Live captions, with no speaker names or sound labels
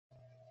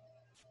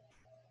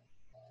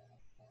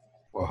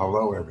Well,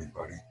 hello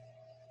everybody.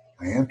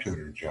 I am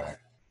Tutor Jack,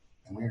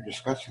 and we are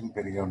discussing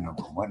video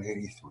number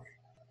 183,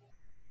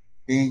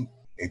 being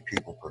a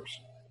people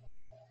person.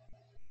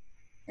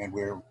 And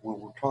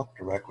we'll talk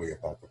directly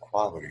about the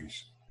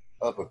qualities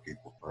of a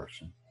people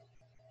person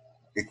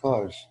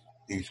because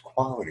these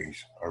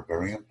qualities are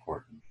very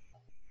important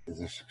to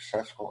the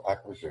successful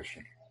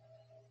acquisition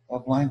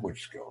of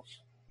language skills.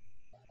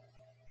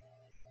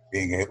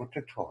 Being able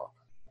to talk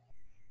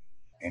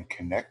and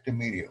connect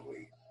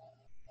immediately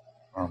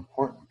are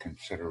important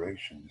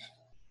considerations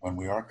when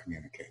we are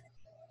communicating.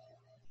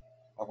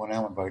 I will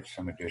now invite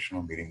some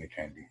additional meeting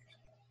attendees,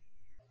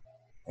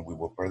 and we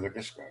will further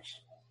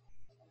discuss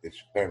this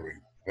very,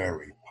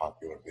 very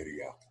popular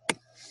video.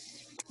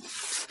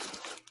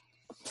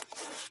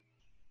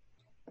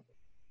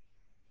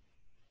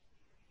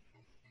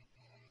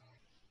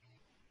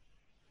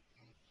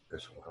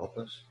 This will help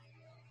us,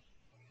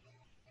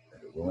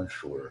 and it will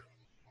ensure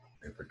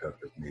a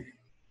productive meeting.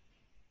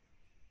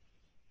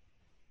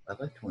 I'd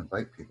like to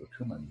invite people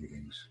to my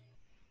meetings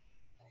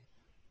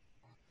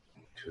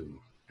to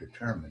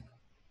determine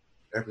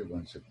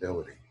everyone's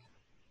ability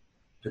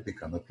to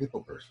become a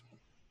people person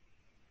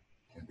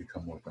and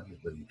become more friendly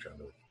with each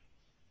other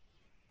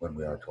when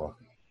we are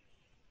talking.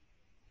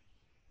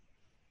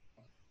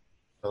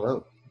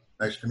 Hello,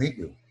 nice to meet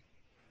you.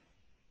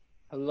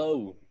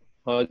 Hello.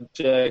 Hi,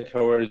 Jack.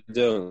 How are you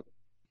doing?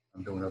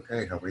 I'm doing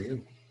okay. How are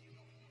you?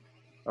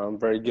 I'm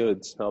very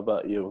good. How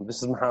about you?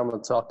 This is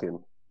Muhammad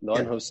talking. The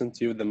one Yeah. who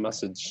sent you the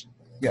message.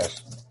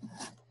 Yes,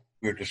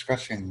 we're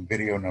discussing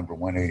video number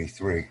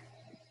 183.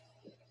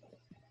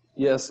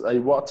 Yes, I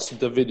watched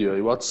the video.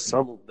 I watched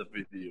some of the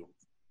video,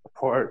 a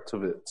part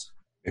of it.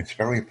 It's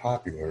very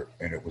popular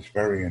and it was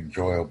very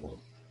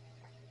enjoyable.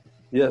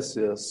 Yes,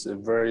 it's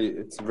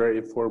very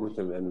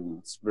informative and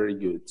it's very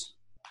good.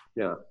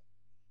 Yeah.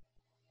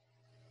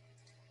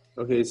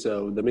 Okay,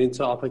 so the main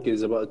topic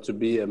is about to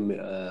be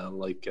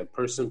like a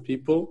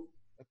people.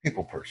 A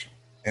people person.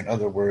 In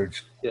other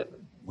words, Yeah.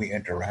 we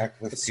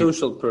interact with A people.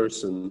 social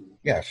person.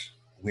 Yes,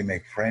 we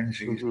make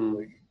friends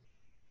easily. Mm-hmm.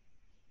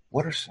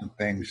 What are some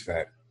things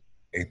that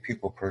a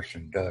people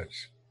person does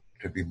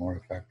to be more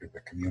effective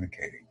at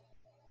communicating?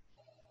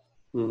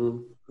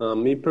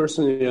 Mm-hmm. Me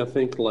personally, I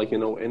think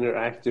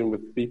interacting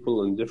with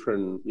people in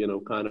different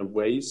kind of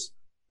ways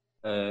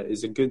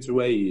is a good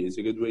way. Is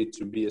a good way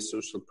to be a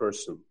social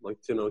person.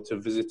 Like to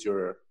visit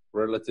your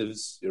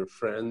relatives, your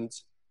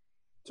friends,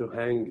 to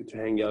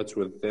hang out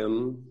with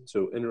them,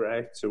 to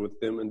interact with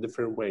them in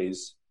different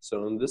ways.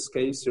 So in this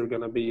case, you're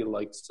gonna be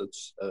like such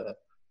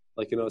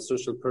a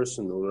social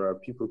person or a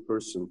people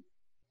person.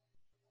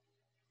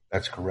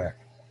 That's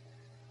correct.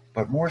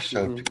 But more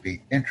so Mm-hmm. to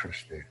be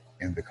interested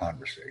in the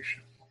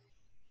conversation.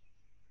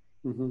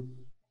 Mm-hmm.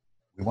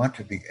 We want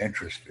to be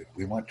interested.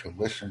 We want to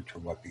listen to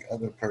what the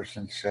other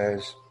person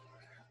says.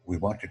 We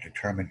want to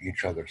determine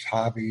each other's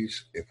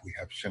hobbies if we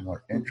have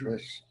similar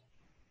interests.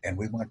 And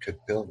we want to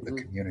build the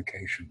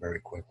communication very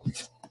quickly.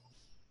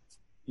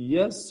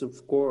 Yes,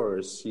 of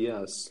course.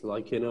 Yes.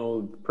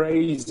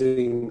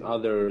 Praising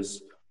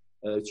others,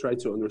 try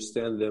to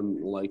understand them,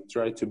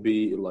 try to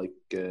be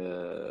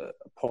a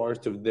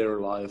part of their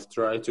life,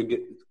 try to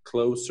get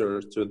closer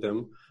to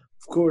them.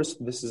 Of course,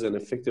 this is an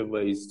effective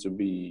way to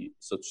be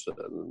such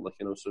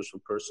social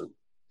person.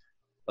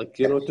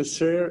 Yes. To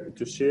share,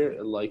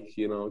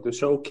 to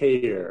show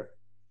care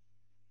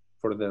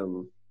for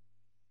them.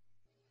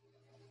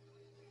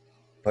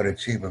 But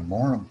it's even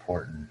more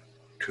important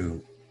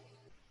to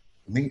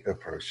meet a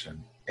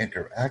person,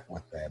 interact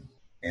with them,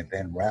 and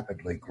then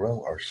rapidly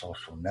grow our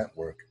social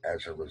network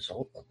as a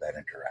result of that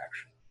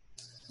interaction.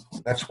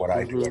 That's what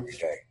I do every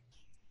day.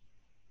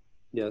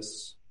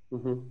 Yes.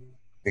 Mm-hmm.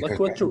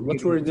 Because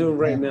what we're doing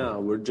right now,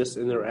 we're just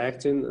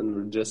interacting and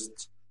we're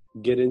just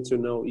getting to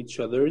know each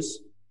other's.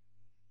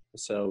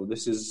 So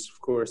this is of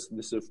course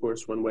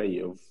one way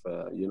of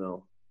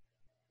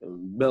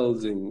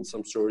building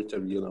some sort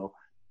of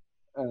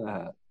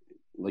a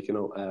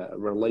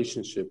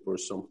relationship or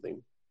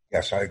something.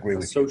 Yes, I agree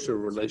with you. A social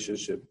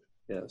relationship.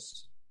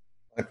 Yes.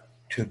 But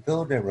to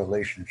build a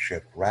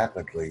relationship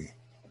rapidly,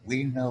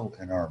 we know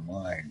in our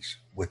minds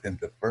within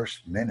the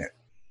first minute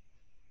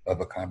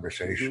of a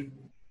conversation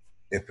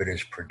if it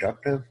is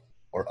productive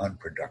or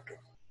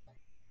unproductive.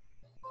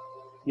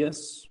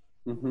 Yes.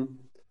 Mm-hmm.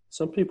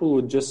 Some people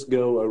would just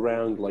go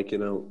around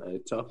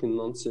talking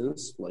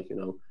nonsense,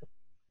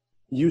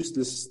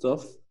 useless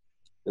stuff.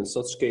 In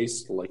such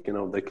case,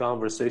 the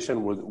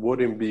conversation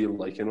wouldn't be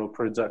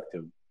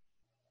productive.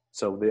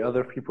 So the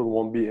other people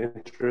won't be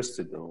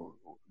interested, or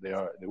they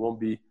won't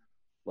be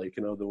they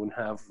won't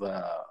have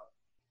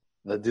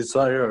the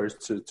desire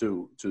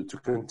to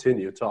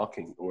continue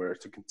talking or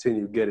to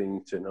continue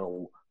getting to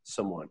know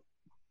someone.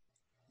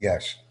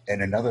 Yes,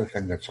 and another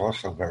thing that's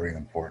also very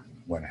important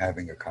when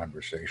having a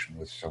conversation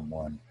with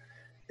someone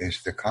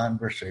is the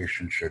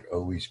conversation should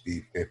always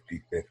be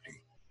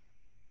 50-50.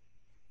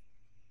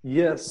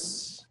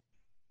 Yes.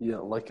 Yeah,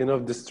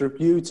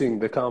 distributing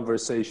the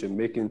conversation,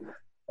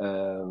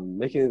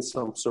 making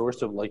some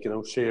sort of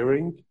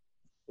sharing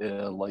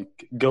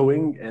like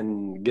going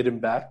and getting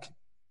back.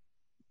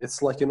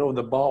 It's like,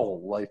 the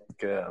ball, like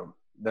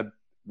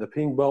the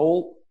ping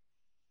ball.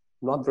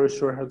 Not very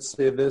sure how to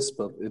say this,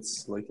 but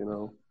it's like,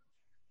 an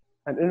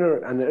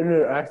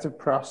interactive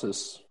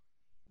process.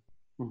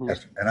 Mm-hmm.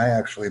 Yes, and I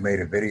actually made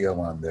a video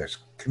on this.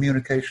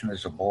 Communication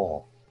is a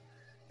ball,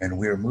 and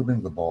we're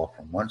moving the ball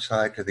from one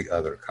side to the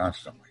other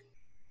constantly.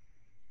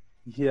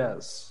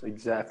 Yes,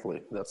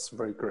 exactly. That's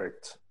very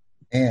correct.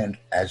 And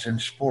as in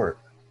sport,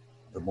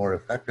 the more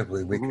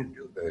effectively we can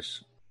do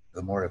this,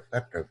 the more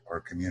effective our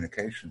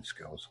communication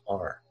skills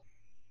are.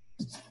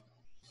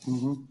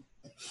 Mm-hmm.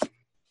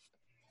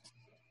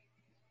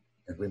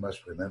 And we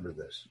must remember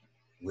this.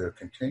 We're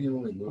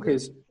continually moving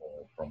the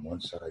ball from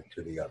one side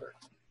to the other.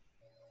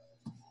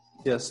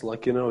 Yes,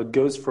 like, it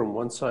goes from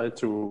one side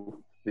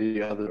to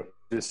the other.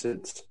 This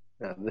is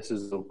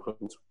the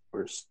point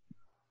first.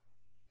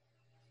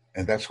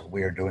 And that's what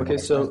we are doing. Okay,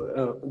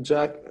 so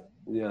Jack,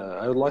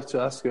 I would like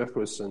to ask you a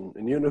question.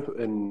 In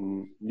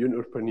your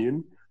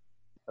opinion,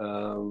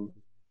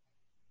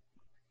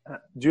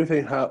 do you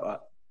think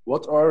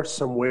what are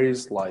some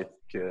ways like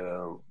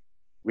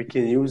we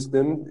can use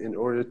them in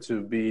order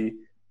to be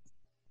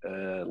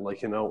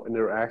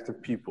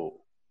interactive people?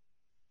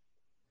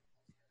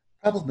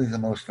 Probably the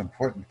most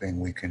important thing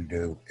we can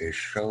do is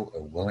show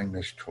a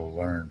willingness to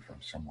learn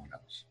from someone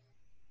else.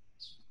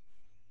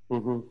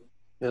 Mm-hmm.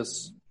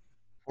 Yes.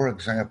 For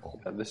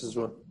example, this is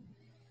what.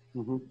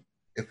 Mm-hmm.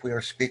 If we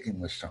are speaking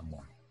with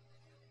someone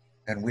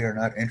and we are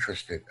not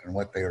interested in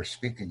what they are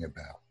speaking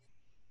about,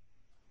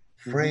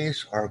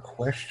 phrase our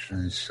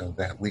questions so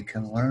that we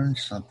can learn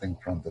something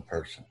from the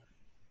person.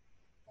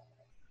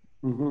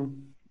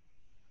 Mm-hmm.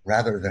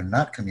 Rather than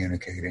not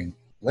communicating,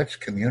 let's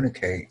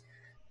communicate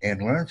and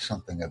learn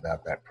something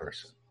about that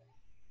person,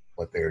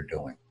 what they're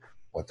doing,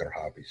 what their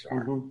hobbies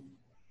are. Mm-hmm.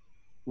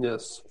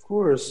 Yes, of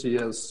course,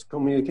 yes.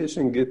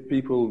 Communication gets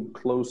people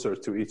closer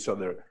to each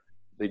other.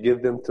 They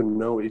get them to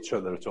know each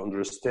other, to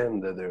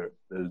understand that their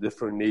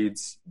different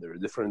needs, their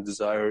different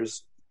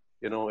desires,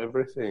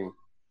 everything.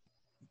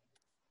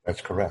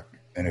 That's correct.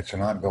 And it's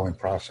an ongoing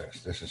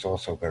process. This is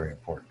also very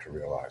important to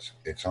realize.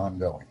 It's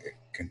ongoing. It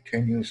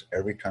continues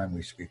every time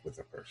we speak with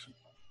a person.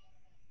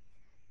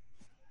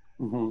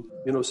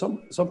 Mm-hmm.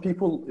 Some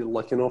people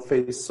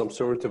face some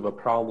sort of a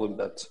problem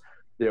that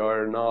they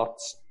are not,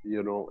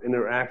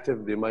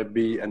 interactive. They might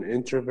be an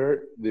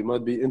introvert. They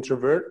might be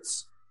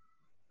introverts.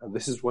 And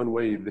this is one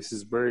way.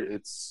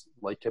 It's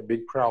like a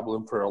big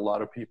problem for a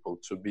lot of people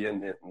to be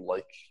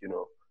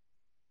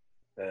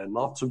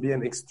not to be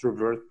an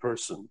extrovert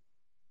person.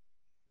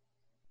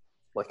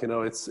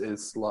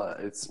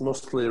 It's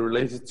mostly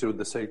related to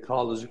the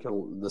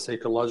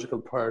psychological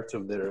part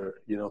of their,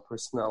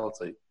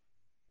 personality.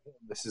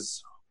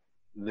 This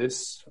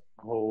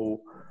how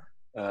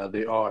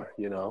they are,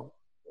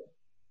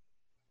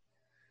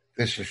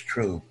 This is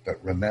true, but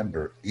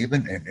remember,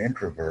 even an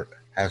introvert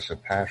has a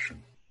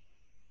passion.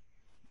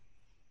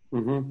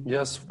 Mm-hmm.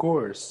 Yes, of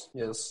course.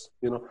 Yes,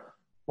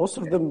 most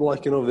of them,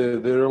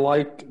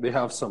 they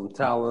have some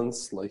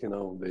talents,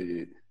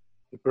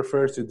 they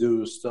prefer to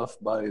do stuff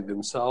by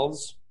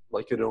themselves,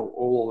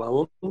 all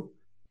alone.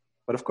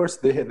 But of course,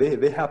 they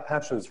have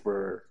passions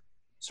for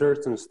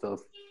certain stuff.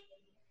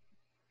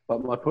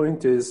 But my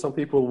point is, some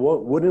people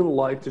wouldn't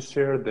like to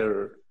share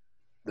their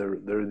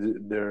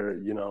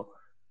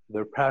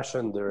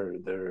passion,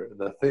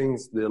 the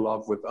things they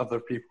love with other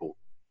people,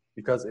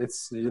 because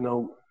it's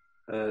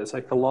a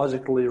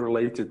psychologically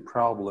related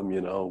problem.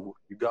 You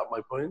got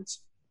my point?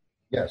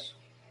 Yes.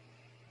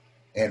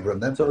 And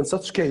remember. So in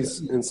such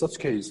case,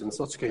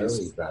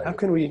 how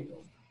can we?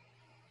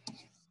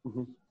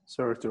 Mm-hmm.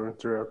 Sorry to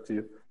interrupt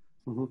you.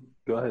 Mm-hmm.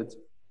 Go ahead.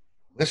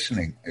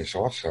 Listening is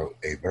also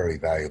a very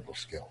valuable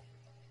skill.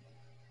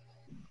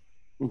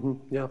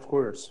 Mm-hmm. Yeah, of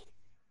course.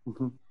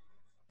 Mm-hmm.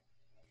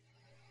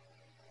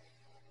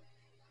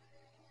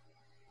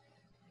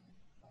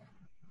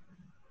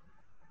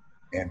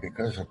 And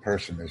because a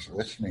person is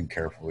listening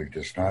carefully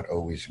does not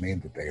always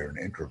mean that they are an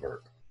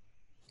introvert.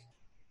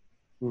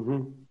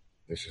 Mm-hmm.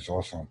 This is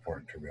also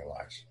important to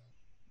realize.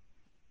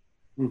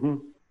 Mm-hmm.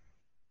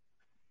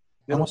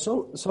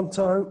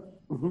 Sometimes.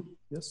 Mm-hmm.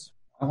 Yes.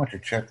 I want to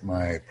check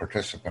my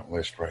participant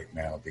list right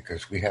now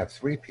because we have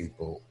 3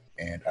 people,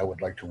 and I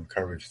would like to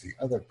encourage the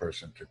other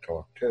person to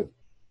talk too.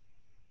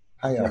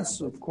 Hi.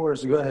 Yes, of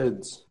course. Go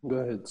ahead.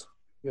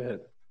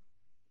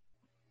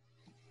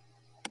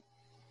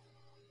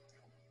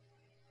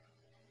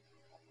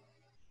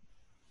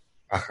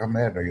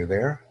 Ahmed, are you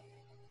there?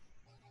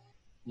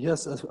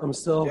 Yes, I'm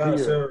still here.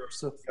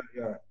 Sir.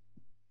 Yeah.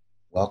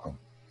 Welcome.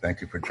 Thank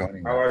you for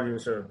joining me. How are you,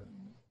 sir?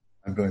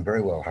 I'm doing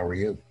very well. How are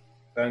you?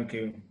 Thank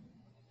you.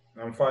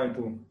 I'm fine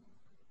too.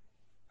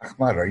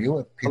 Ahmad, are you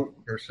a people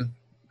person?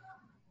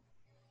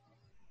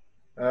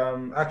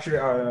 Actually,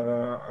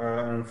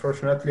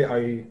 unfortunately,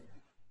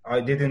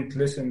 I didn't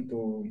listen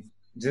to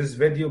this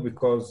video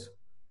because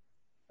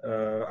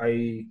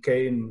I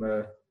came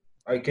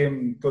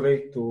too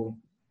late to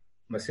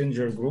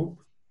Messenger group,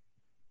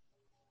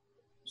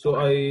 so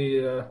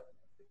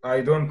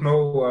I don't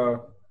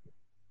know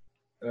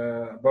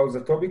about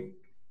the topic.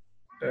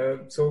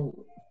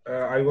 So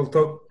I will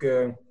talk.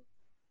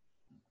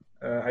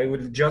 I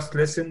will just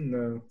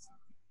listen.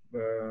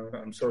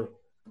 I'm sorry.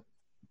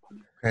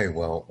 Okay,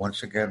 well,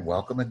 once again,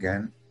 welcome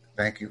again.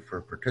 Thank you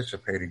for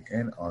participating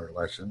in our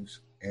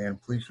lessons,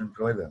 and please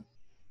enjoy them.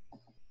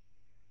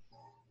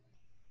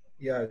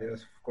 Yeah,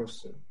 yes, of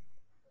course.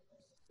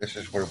 This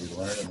is where we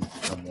learn and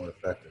become more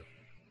effective.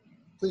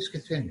 Please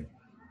continue.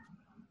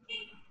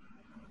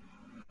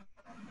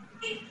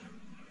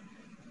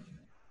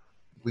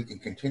 We can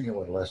continue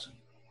our lesson.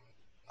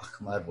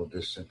 Ahmad will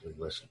just simply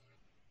listen.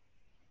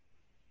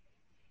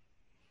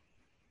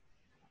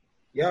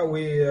 Yeah,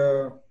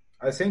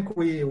 I think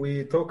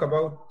we talk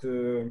about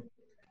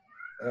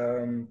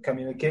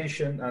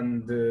communication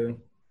and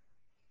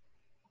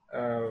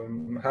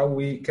how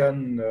we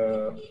can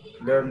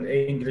learn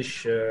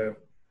English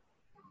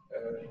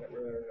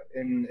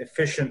in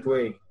efficient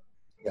way.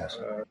 Yes.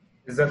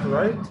 Is that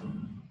right?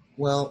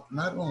 Well,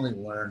 not only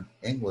learn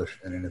English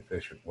in an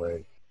efficient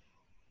way,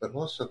 but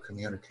also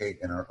communicate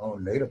in our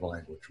own native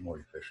language more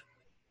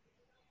efficiently.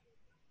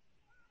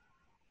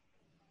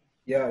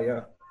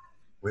 Yeah.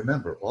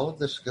 Remember, all of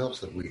the skills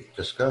that we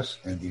discuss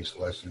in these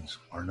lessons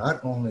are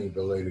not only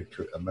related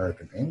to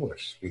American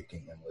English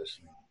speaking and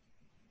listening.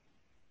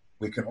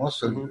 We can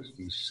also use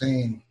these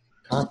same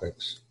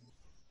topics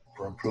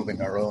for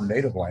improving our own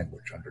native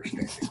language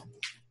understanding.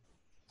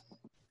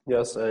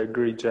 Yes, I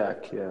agree,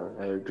 Jack. Yeah,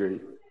 I agree.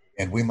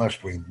 And we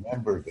must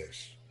remember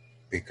this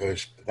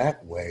because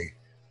that way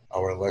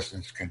our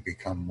lessons can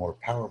become more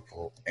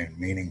powerful and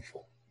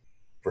meaningful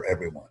for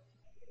everyone.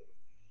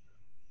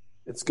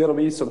 It's going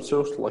to be some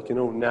sort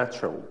of,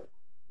 natural,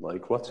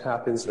 like what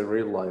happens in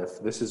real life.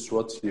 This is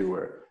what you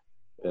were,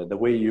 the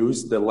way you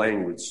use the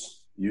language,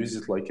 use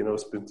it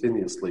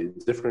spontaneously,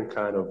 different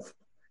kind of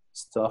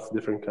stuff,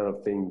 different kind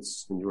of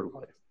things in your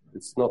life.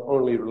 It's not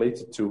only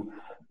related to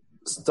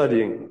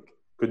studying,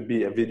 could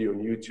be a video on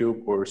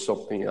YouTube or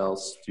something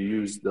else to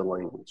use the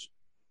language.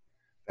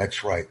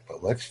 That's right,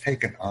 but let's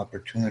take an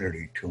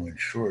opportunity to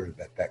ensure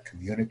that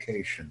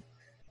communication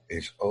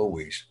is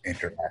always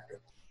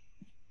interactive.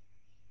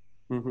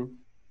 Mm-hmm.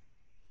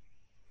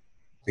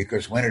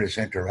 Because when it is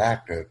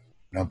interactive,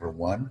 number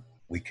one,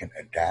 we can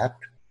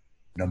adapt.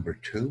 Number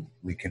two,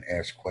 we can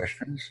ask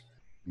questions.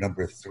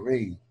 Number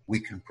three, we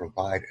can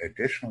provide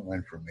additional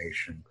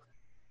information.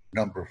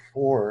 Number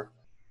four,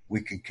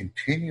 we can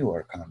continue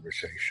our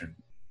conversation.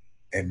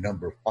 And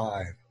number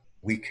five,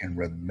 we can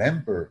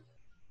remember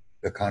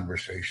the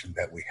conversation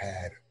that we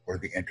had or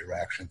the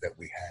interaction that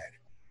we had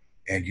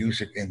and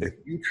use it in the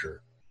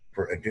future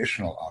for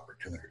additional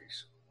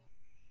opportunities.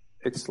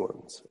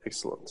 Excellent.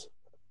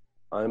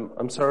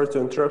 I'm sorry to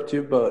interrupt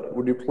you, but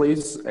would you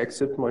please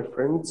accept my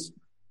friend's,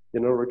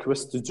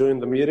 request to join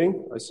the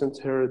meeting? I sent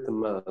her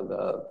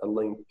the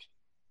link.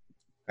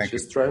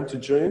 She's trying to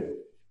join.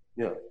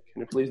 Yeah,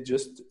 can you please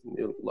just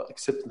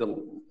accept the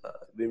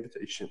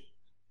invitation?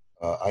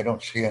 I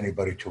don't see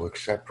anybody to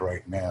accept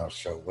right now,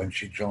 so when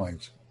she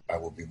joins, I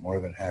will be more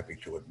than happy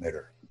to admit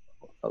her.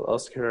 I'll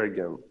ask her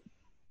again.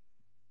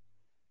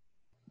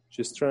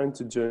 She's trying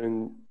to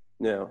join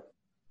now.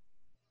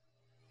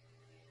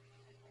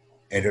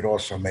 And it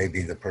also may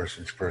be the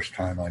person's first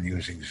time on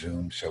using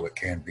Zoom, so it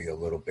can be a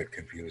little bit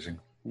confusing.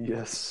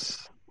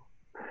 Yes.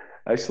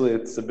 Actually,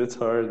 it's a bit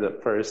hard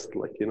at first,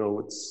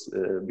 it's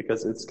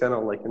because it's kind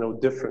of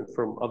different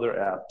from other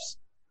apps.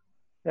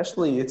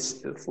 Actually,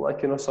 it's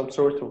some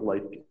sort of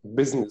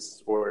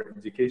business or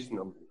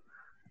educational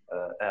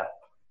app.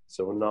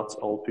 So not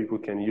all people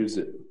can use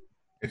it.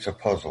 It's a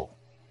puzzle.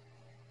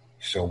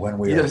 So when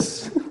we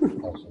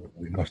puzzle,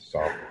 we must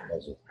solve the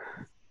puzzle.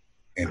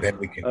 And then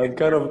we can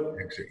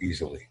fix it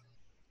easily.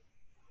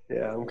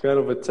 Yeah, I'm kind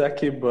of a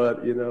techie, but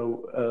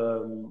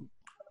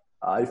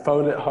I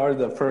found it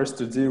hard at first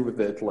to deal with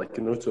it,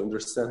 to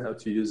understand how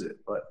to use it.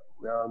 But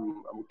now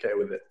I'm okay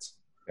with it.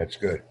 That's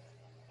good.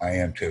 I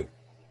am too.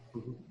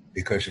 Mm-hmm.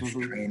 Because it's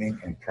training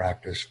and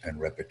practice and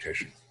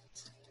repetition.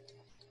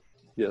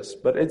 Yes,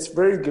 but it's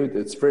very good.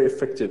 It's very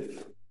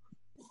effective.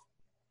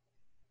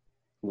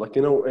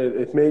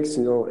 It makes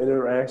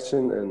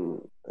interaction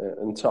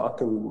and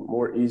talking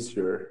more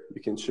easier.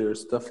 You can share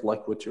stuff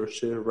like what you're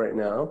sharing right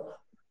now,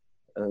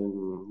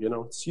 and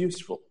it's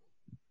useful.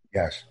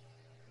 Yes,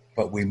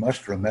 but we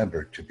must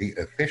remember to be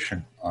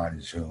efficient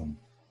on Zoom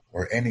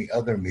or any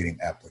other meeting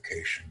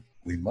application.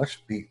 We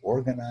must be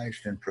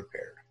organized and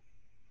prepared.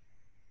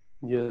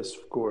 Yes,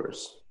 of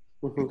course.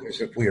 Because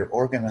if we are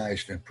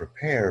organized and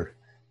prepared,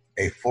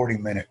 a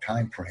 40-minute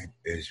time frame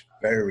is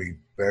very,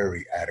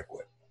 very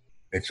adequate.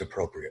 It's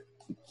appropriate.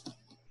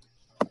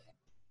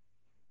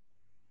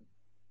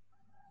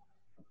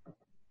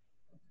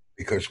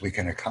 Because we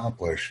can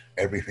accomplish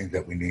everything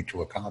that we need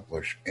to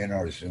accomplish in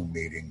our Zoom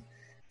meeting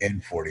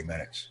in 40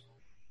 minutes.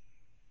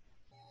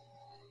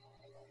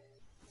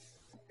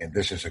 And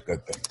this is a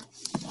good thing.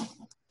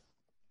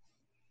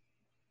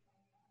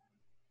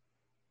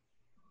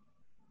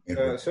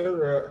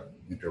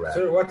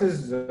 Sir, what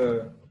is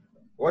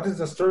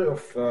the story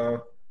of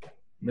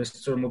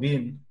Mr.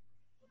 Mubin?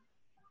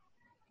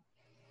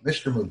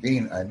 Mr.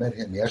 Mubin, I met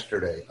him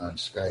yesterday on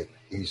Skype.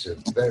 He's a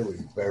very,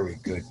 very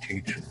good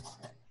teacher,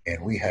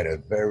 and we had a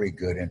very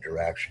good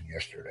interaction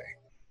yesterday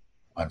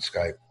on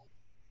Skype.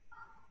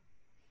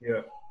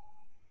 Yeah.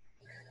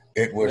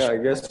 It was. Yeah, I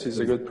guess he's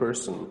a good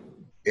person.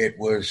 It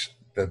was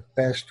the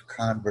best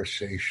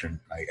conversation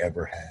I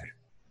ever had.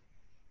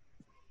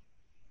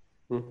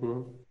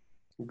 Mm-hmm.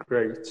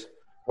 Great.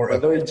 Or By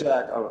the way,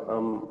 Jack,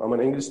 I'm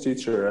an English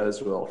teacher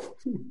as well.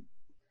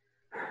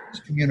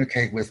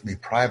 communicate with me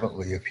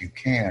privately if you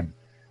can,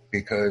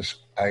 because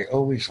I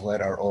always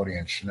let our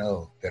audience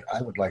know that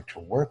I would like to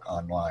work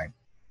online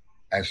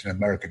as an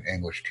American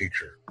English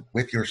teacher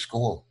with your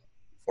school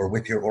or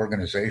with your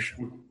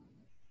organization.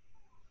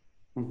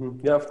 Mm-hmm.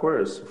 Yeah, of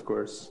course.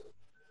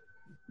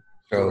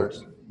 So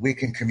we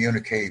can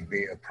communicate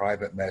via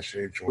private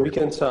message, or we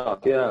can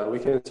talk. Yeah, we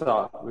can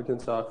talk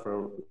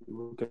from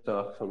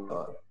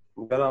time.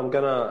 I'm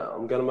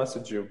gonna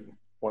message you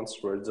once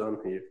we're done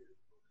here.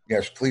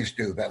 yes, please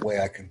do. That way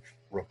I can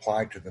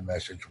reply to the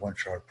message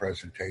once our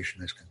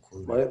presentation is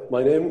concluded.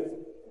 My name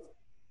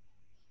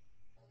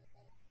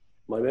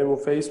on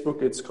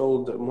Facebook, it's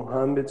called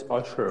Mohammed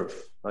Ashraf.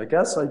 I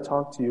guess I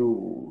talked to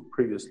you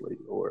previously,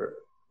 or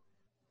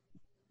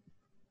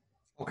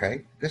Okay,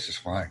 this is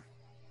fine.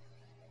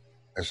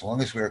 As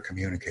long as we are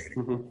communicating.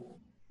 Mm-hmm.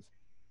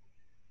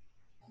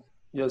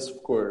 Yes,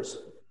 of course.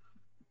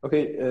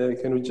 Okay,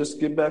 can we just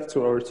get back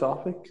to our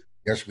topic?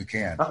 Yes, we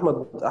can.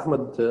 Ahmed.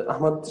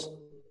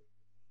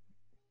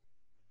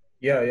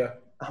 Yeah.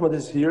 Ahmed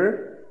is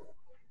here.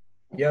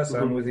 Yes,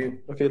 I'm with you.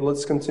 Okay,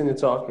 let's continue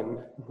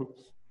talking.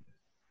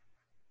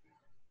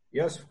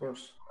 Yes, of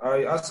course.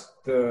 I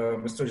asked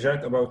Mr.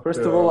 Jack about.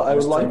 First of all, I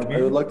would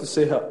Mr. like to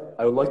say hi.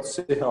 I would like to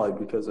say hi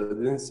because I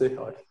didn't say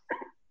hi.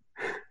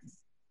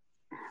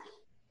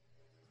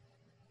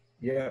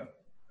 Yeah.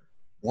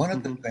 One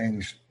of the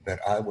things that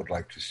I would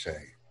like to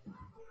say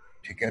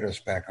to get us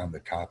back on the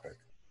topic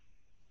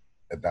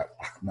about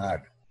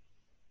Ahmad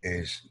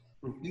is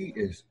he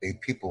is a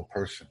people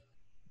person.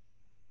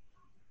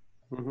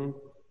 Mm-hmm.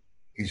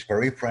 He's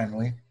very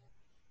friendly.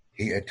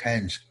 He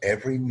attends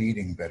every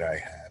meeting that I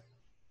have.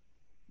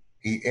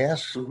 He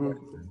asks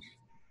questions.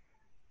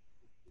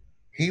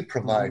 He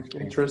provides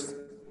interest.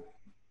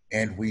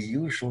 And we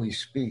usually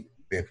speak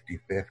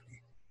 50-50.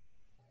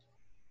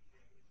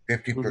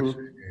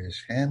 50%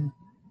 is him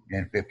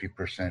and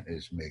 50%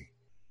 is me.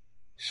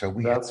 So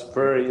That's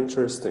very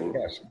interesting.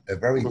 Yes, a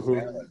very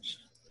balanced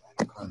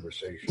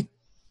conversation.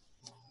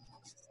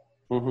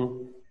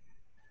 Mm-hmm.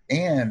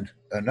 And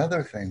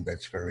another thing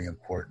that's very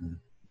important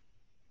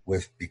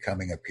with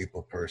becoming a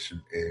people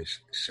person is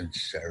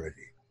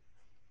sincerity.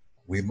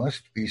 We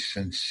must be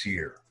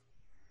sincere.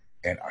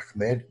 And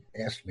Ahmed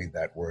asked me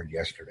that word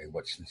yesterday,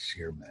 what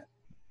sincere meant.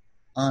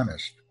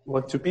 Honest.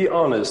 Well, to be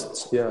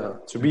honest, yeah.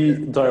 To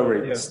be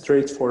direct,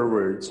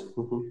 straightforward.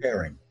 Mm-hmm.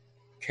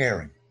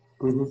 Caring.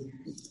 Mm-hmm.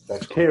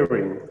 That's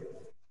caring.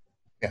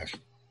 Yes,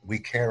 we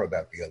care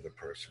about the other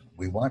person.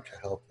 We want to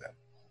help them.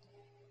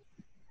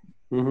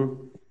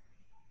 Mm-hmm.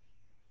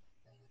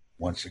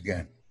 Once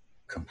again,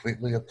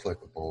 completely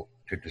applicable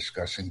to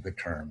discussing the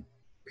term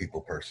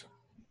people person.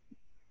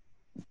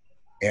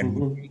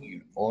 And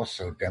he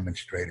also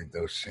demonstrated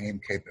those same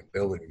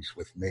capabilities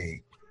with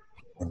me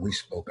when we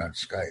spoke on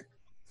Skype,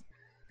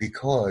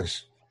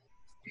 because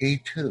he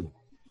too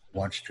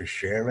wants to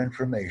share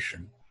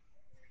information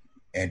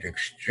and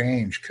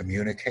exchange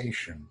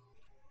communication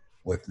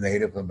with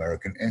Native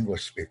American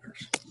English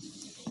speakers.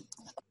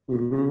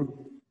 Mm-hmm.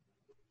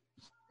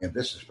 And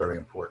this is very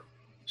important.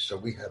 So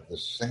we have the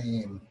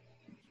same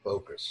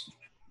focus,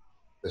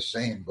 the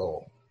same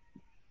goal.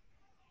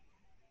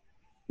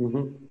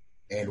 Mm-hmm.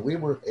 And we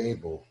were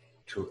able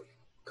to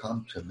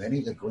come to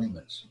many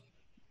agreements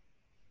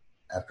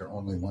after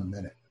only 1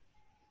 minute.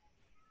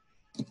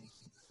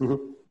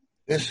 Mm-hmm.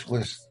 This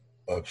was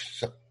of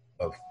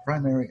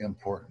primary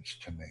importance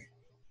to me.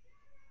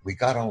 We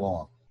got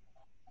along.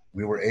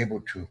 We were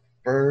able to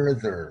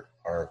further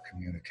our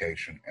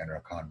communication and our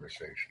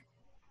conversation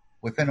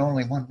within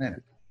only 1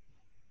 minute.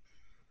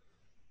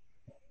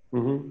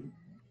 Mm-hmm.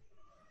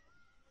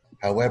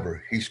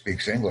 However, he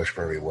speaks English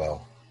very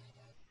well,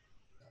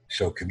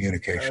 so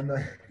communication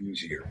is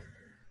easier.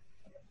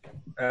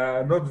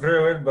 Not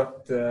very well,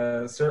 but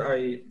sir,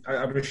 I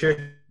appreciate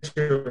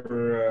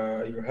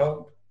your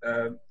help.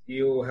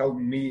 You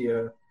helped me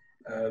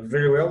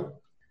very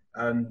well,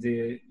 and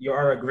you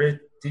are a great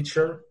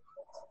teacher.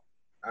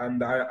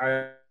 And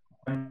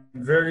I'm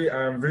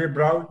very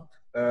proud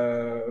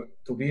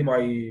to be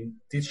my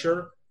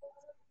teacher.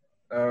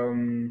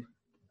 And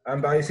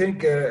I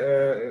think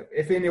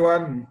if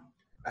anyone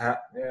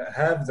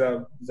have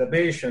the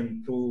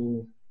patience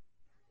to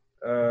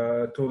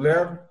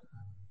learn,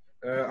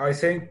 I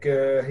think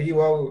he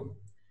will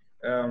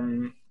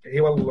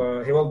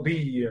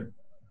be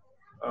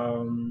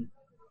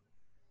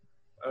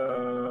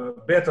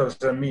better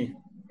than me.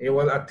 He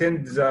will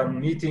attend the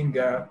meeting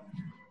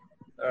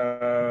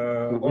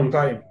on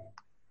time.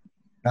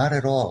 Not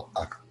at all,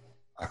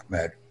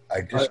 Ahmed.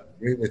 I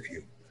disagree with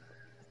you.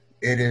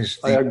 It is.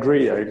 I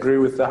agree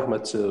with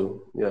Ahmed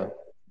too. Yeah.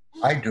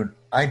 I do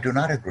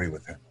not agree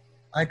with him.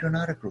 I do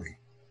not agree.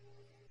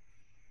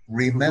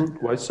 Remember,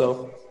 Why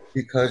so?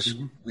 because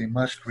we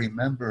must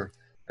remember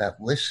that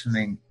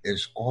listening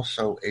is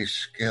also a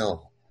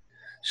skill.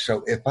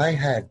 So if I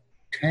had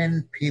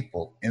 10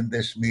 people in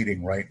this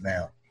meeting right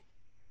now,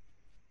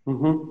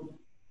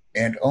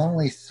 and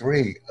only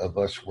 3 of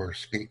us were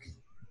speaking,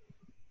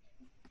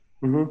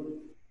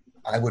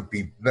 I would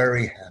be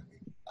very happy.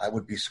 I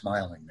would be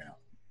smiling now.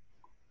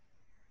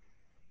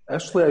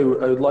 Actually,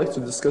 I would like to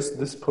discuss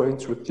this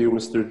point with you,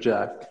 Mr.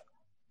 Jack.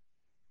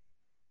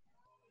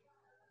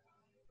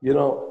 You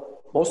know,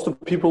 most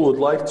of people would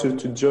like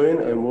to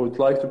join and would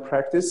like to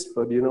practice,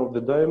 but you know,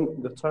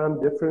 the time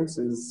difference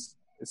is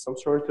some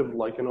sort of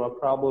like, you know, a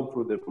problem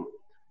for them,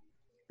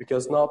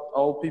 because not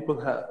all people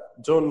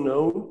don't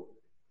know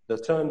the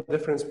time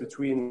difference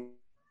between,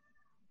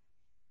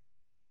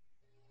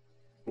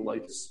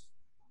 like,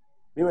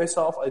 me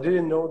myself, I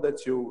didn't know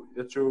that you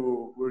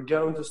were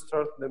going to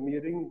start the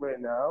meeting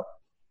right now,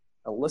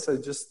 unless I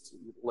just,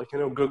 like, you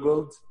know,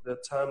 Googled the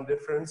time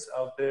difference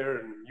out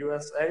there in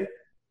USA.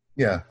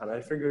 Yeah. And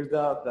I figured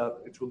out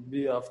that it will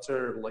be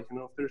after, like, you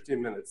know, 30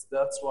 minutes.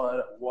 That's why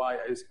I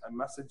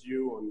messaged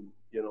you on,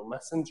 you know,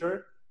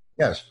 Messenger.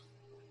 Yes.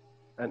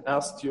 And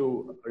asked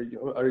you,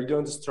 are you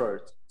going to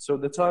start? So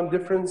the time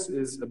difference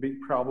is a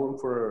big problem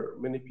for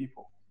many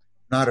people.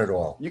 Not at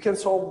all. You can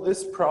solve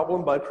this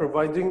problem by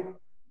providing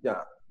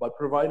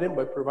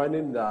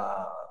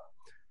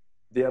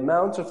the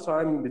amount of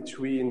time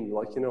between,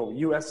 like, you know,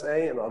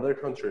 USA and other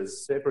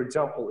countries. Say, for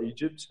example,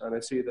 Egypt, and I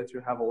see that you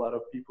have a lot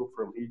of people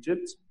from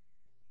Egypt.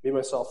 Me,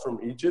 myself, from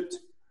Egypt.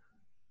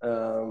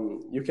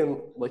 You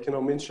can, like, you know,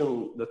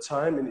 mention the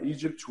time in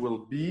Egypt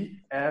will be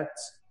at,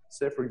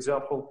 say, for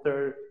example,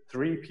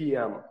 3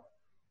 p.m.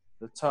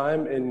 The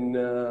time in,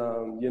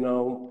 you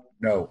know...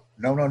 No.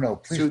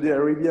 Please. Saudi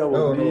Arabia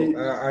will be...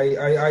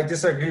 I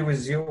disagree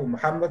with you,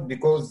 Muhammad,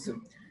 because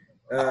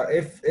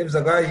if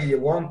the guy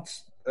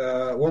wants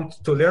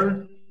to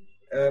learn,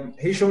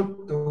 he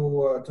should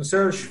to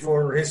search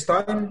for his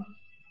time,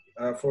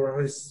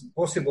 for his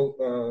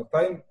possible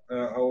time,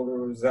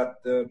 or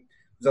that the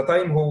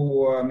time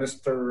who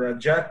Mr.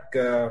 Jack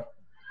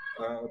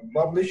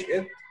published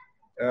it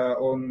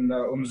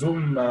on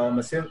Zoom,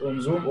 on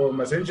Zoom or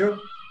Messenger,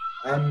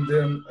 and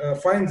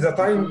find the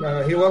time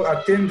he will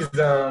attend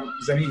the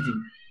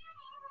meeting.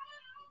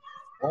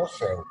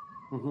 Also,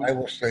 I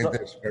will say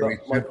this very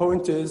simply. My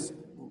point is,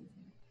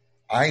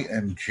 I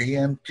am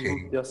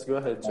GMT yes, go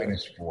ahead,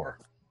 minus 4.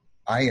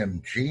 I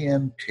am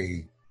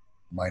GMT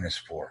minus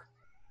 4.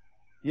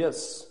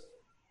 Yes.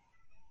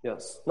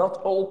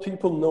 Not all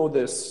people know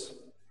this.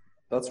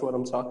 That's what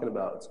I'm talking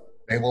about.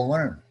 They will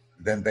learn.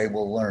 Then they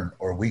will learn,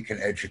 or we can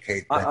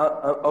educate them.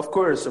 Of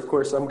course.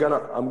 I'm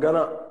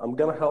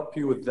gonna help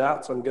you with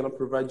that. So I'm gonna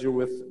provide you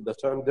with the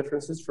time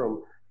differences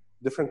from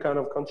different kind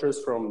of countries,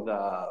 from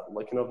the,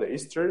 like, you know, the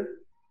Eastern,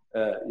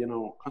 you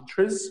know,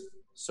 countries.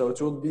 So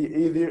it will be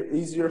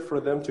easier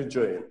for them to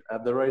join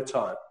at the right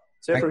time.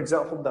 Say, for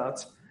example,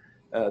 that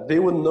they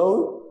will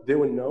know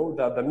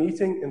that the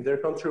meeting in their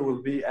country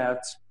will be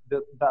at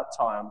that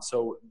time,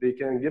 so they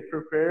can get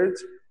prepared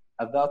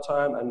at that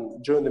time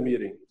and join the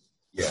meeting.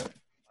 Yeah,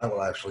 I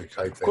will actually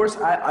type that. Of course,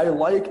 I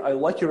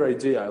like your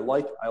idea. I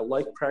like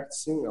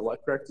practicing.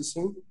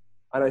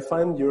 And I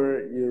find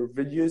your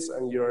videos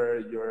and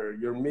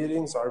your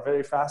meetings are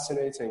very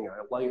fascinating.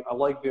 I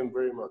like them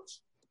very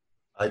much.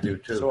 I do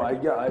too. So I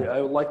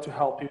would like to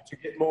help you to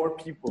get more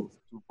people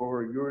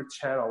for your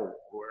channel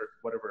or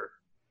whatever.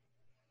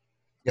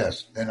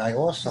 Yes, and I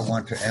also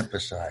want to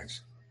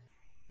emphasize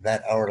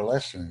that our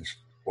lessons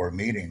or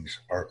meetings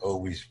are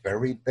always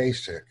very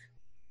basic,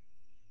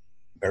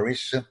 very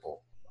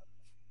simple,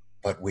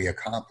 but we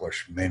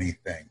accomplish many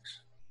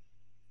things.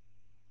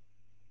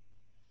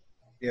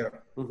 Yeah.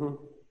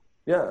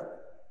 Yeah,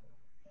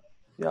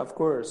 of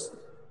course.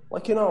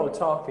 Like, you know,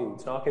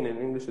 talking in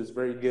English is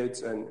very good,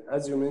 and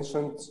as you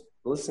mentioned,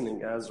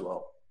 listening as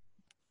well.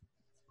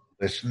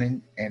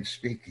 Listening and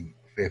speaking,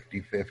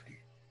 50-50.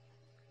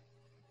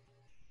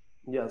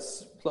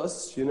 Yes.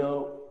 Plus, you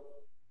know,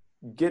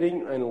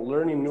 getting and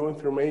learning new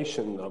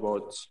information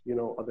about, you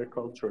know, other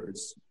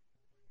cultures.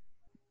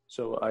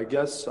 So I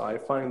guess I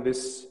find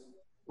this,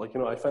 like, you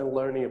know, I find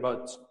learning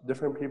about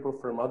different people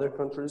from other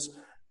countries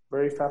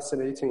very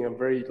fascinating and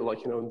very,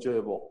 like, you know,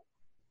 enjoyable.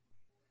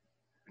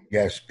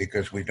 Yes,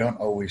 because we don't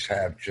always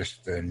have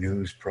just the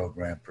news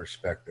program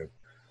perspective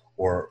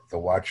or the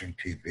watching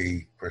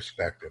TV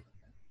perspective.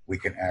 We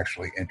can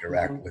actually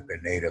interact with the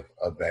native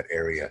of that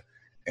area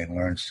and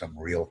learn some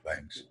real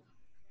things.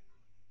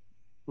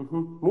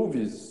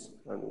 Movies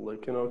and,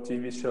 like, you know,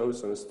 TV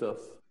shows and stuff.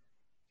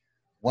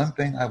 One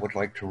thing I would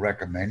like to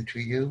recommend to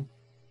you,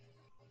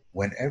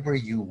 whenever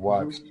you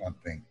watch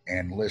something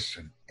and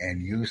listen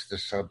and use the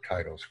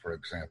subtitles, for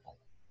example,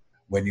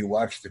 when you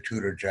watch the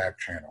Tutor Jack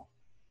channel,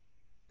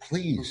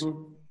 please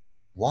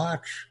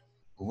watch,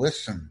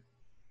 listen,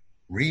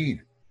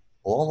 read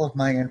all of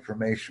my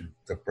information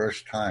the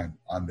first time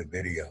on the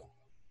video.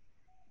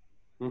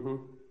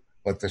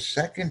 But the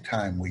second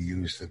time we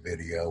use the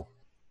video,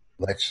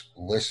 Let's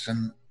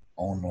listen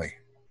only.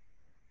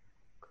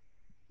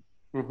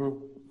 Mm-hmm.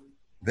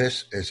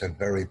 This is a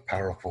very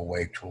powerful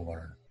way to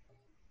learn.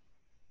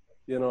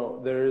 You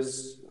know,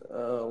 there's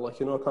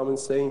a common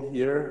saying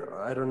here.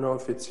 I don't know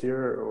if it's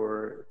here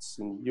or it's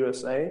in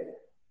USA.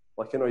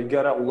 You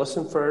gotta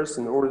listen first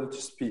in order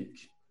to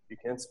speak. You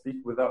can't speak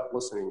without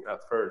listening at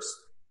first.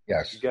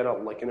 Yes, You gotta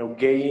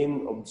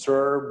gain,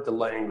 observe the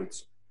language.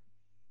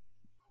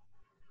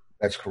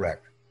 that's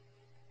correct.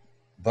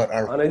 But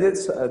And I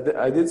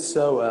did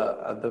so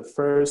at the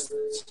first,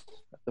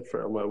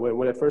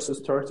 when I first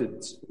started,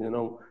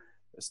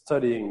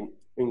 studying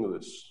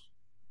English.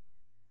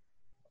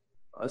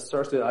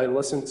 I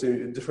listened to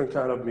different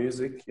kind of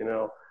music,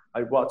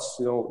 I watched,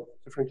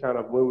 different kind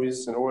of movies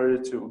in order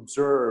to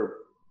observe,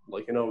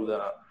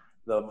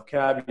 the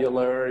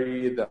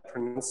vocabulary, the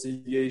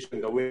pronunciation,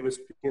 the way we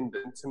speaking, the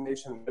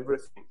intonation,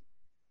 everything.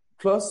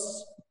 Plus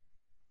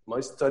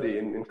my study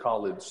in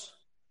college.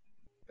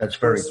 that's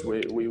very First,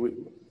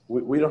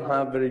 we don't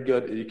have very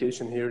good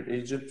education here in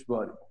Egypt,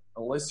 but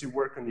unless you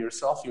work on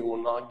yourself, you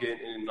will not gain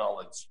any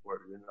knowledge, or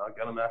you're not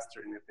gonna master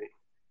anything.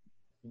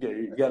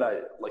 You gotta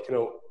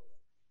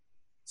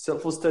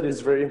self-study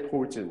is very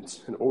important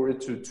in order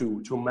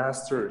to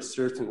master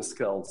certain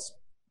skills.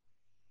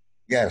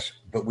 Yes,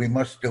 but we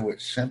must do it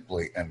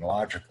simply and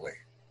logically.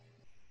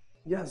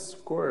 Yes,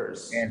 of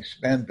course. And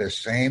spend the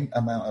same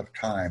amount of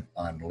time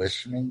on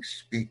listening,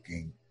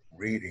 speaking,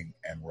 reading,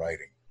 and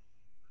writing.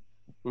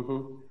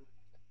 Mm-hmm.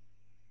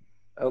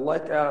 I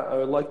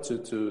would like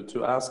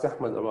to ask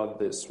Ahmed about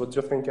this. What do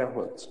you think,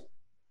 Ahmed?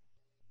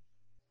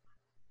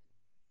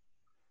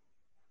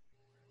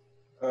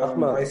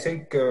 Ahmed. I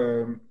think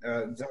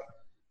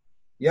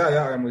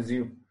I'm with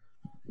you.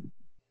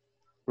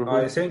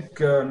 Mm-hmm. I think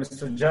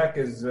Mr. Jack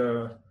is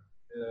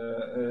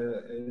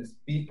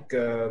speak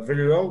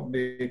very well,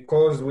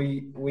 because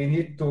we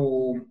need to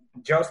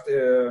just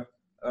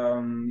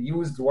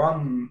use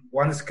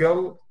one skill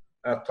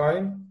at a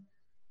time.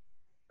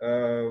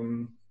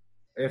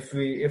 If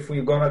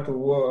we're gonna to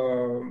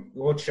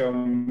watch a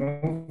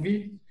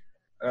movie,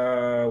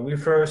 we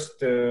first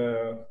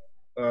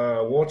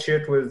watch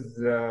it with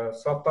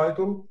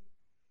subtitle,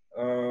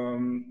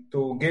 to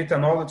get a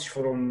knowledge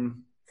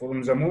from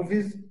the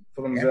movie,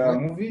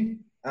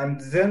 and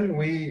then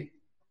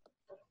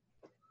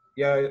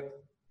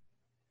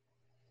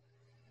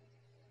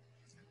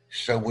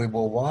So we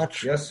will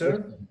watch Yes, sir.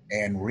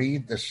 and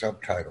read the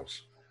subtitles.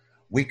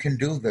 We can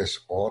do this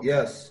all.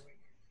 Yes.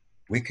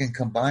 We can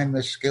combine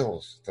the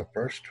skills the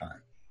first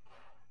time.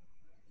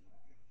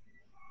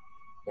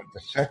 But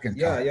the second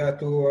time,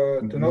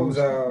 to know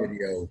the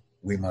video,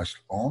 we must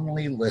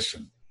only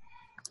listen.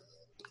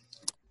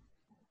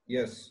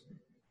 Yes.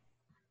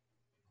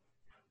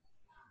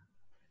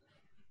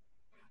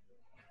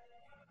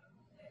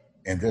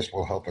 And this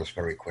will help us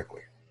very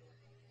quickly.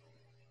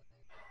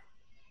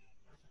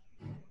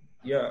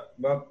 Yeah,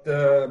 but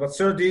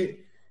Serdi,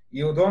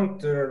 you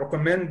don't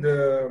recommend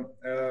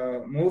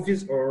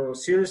movies or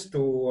series to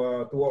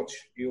watch.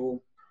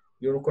 You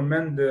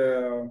recommend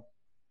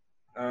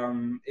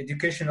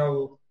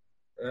educational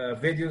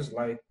videos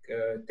like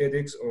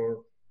TEDx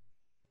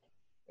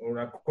or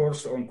a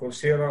course on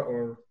Coursera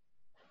or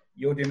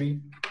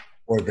Udemy.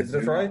 Is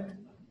that right?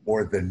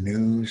 Or the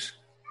news.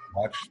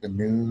 Watch the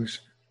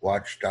news.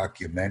 Watch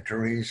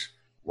documentaries.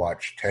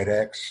 Watch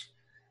TEDx.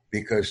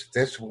 Because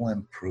this will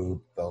improve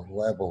the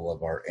level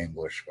of our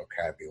English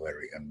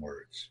vocabulary and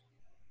words.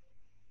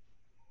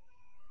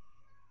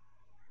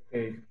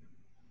 Okay.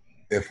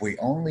 If we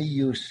only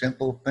use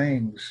simple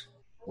things,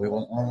 we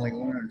will only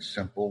learn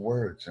simple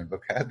words and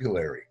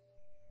vocabulary.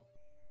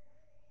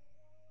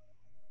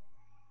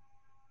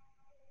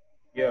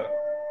 Yeah.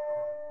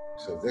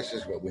 So this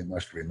is what we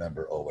must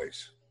remember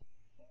always.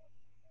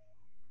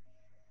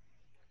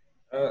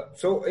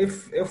 So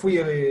if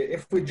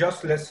we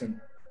just listen,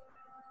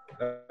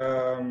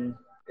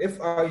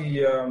 if I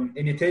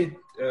imitate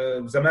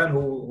the man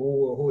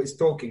who is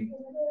talking,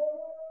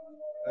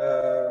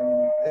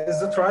 is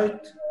that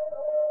right?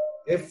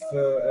 If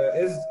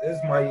is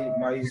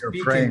my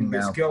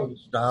speaking skill?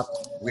 Stop.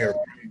 We are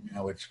praying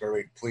now. It's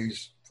very.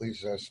 Please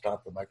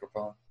stop the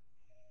microphone.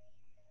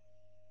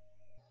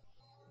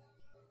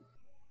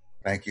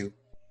 Thank you.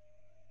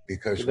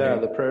 Because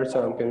the prayer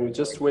time. Can we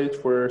just wait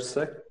for a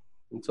sec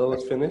until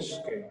it's finished?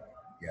 Okay.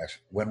 Yes,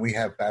 when we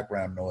have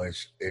background noise,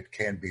 it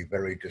can be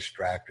very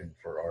distracting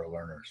for our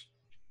learners.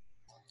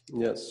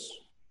 Yes,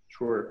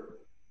 sure.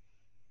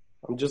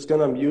 I'm just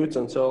gonna mute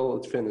until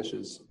it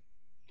finishes.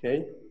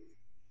 Okay?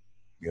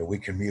 Yeah, we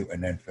can mute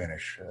and then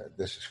finish.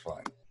 This is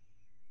fine.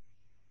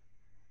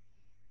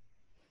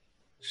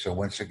 So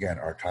once again,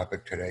 our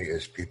topic today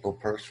is people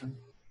person.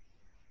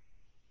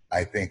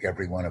 I think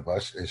every one of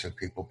us is a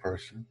people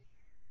person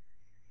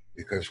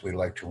because we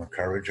like to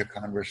encourage a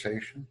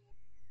conversation.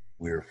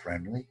 We're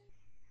friendly.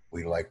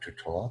 We like to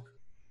talk.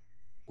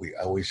 We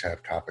always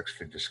have topics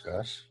to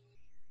discuss.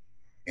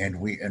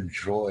 And we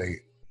enjoy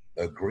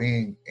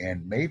agreeing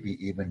and maybe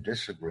even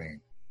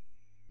disagreeing.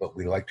 But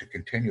we like to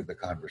continue the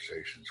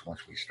conversations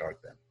once we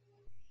start them.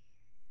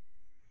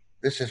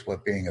 This is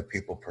what being a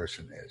people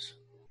person is.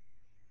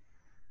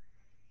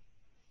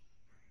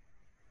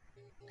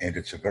 And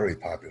it's a very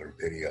popular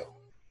video.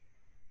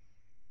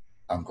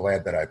 I'm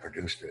glad that I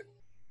produced it.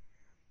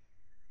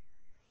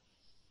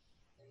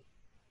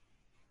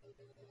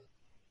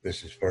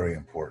 This is very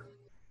important.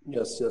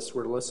 Yes,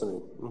 we're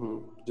listening.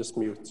 Just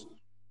mute.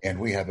 And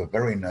we have a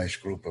very nice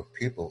group of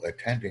people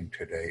attending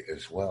today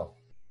as well.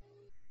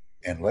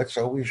 And let's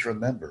always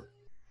remember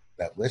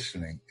that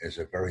listening is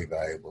a very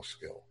valuable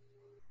skill.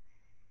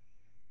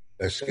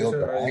 A skill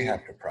that I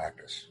have to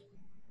practice.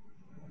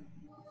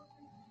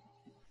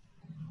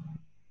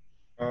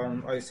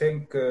 I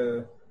think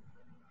the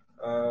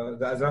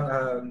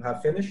Azan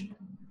have finished.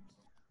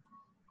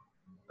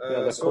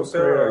 Yeah, the so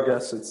prayer, I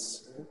guess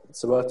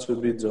it's about to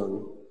be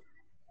done.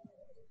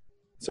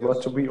 It's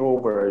about to be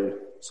over.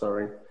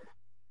 Sorry.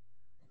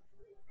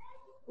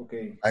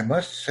 Okay. I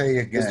must say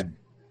again,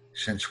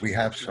 since we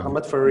have some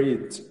Muhammad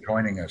Farid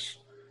joining us,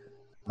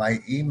 my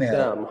email,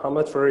 yeah,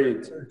 Muhammad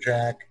Farid,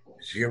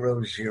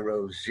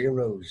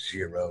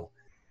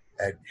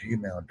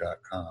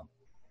 jack0000@gmail.com.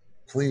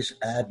 Please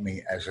add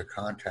me as a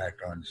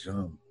contact on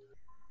Zoom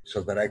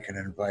so that I can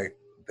invite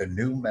the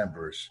new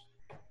members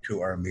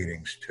to our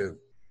meetings too.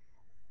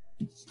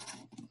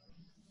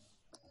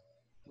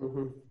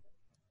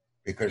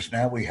 Because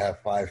now we have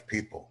 5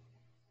 people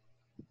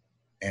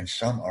and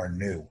some are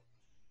new.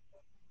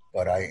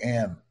 But I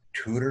am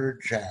Tutor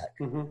Jack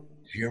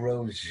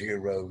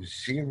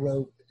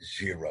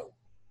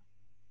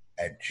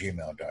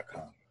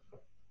 0000@gmail.com.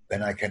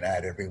 Then I can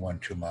add everyone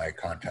to my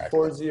contact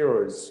 4 list.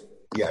 zeros.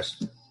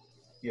 Yes.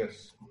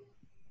 Yes.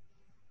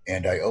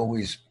 And I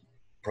always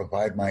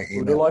provide my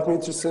email. Would you like me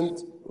to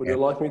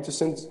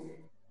send?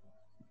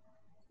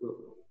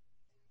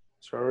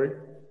 Sorry.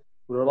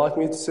 Would you like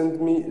me to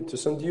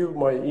send you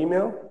my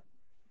email?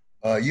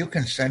 You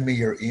can send me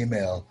your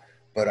email,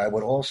 but I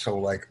would also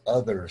like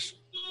others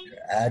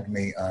to add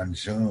me on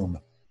Zoom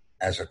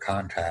as a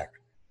contact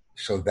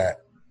so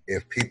that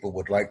if people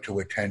would like to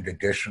attend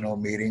additional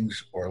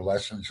meetings or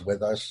lessons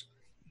with us,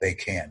 they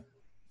can.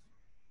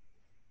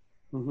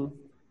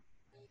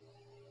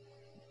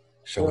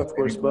 So yeah, of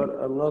course, but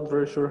I'm not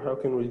very sure how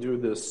can we do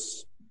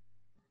this.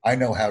 I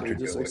know how to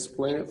do it. Just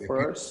explain it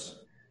for us.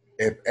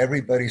 If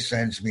everybody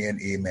sends me an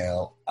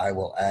email, I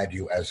will add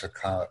you as a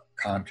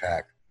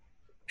contact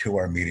to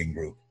our meeting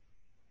group.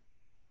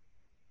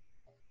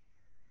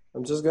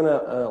 I'm just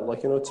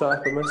gonna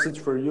type a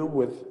message for you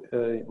with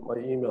my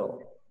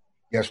email.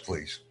 Yes,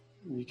 please.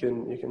 You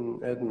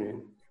can add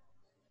me.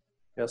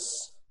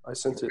 Yes, I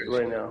sent it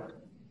right now.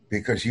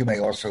 Because you may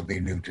also be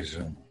new to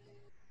Zoom.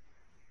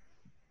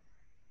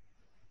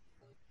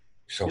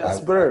 So yeah,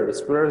 it's better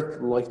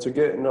to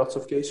get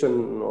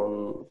notification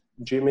on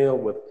Gmail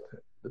with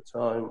the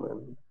time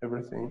and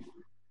everything.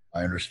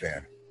 I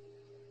understand.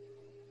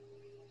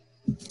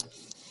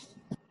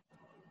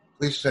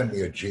 Please send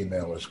me a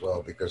Gmail as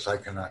well because I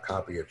cannot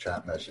copy a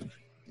chat message.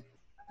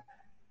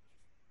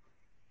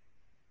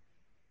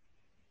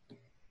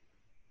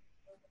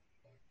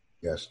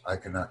 Yes, I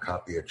cannot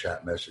copy a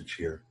chat message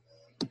here.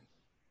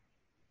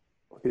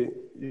 Okay,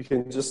 you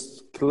can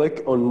just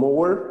click on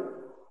more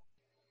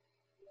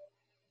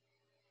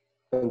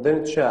and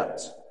then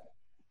chat.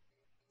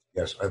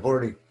 Yes, I've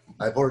already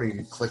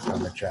clicked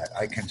on the chat.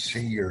 I can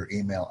see your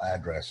email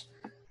address,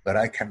 but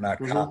I cannot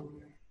copy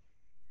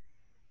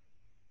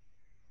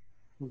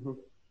it.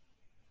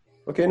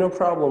 Okay, no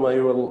problem. I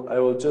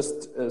will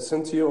just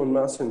send to you on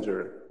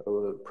Messenger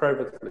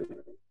privately.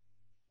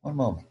 One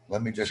moment.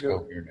 Let me just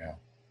go here now.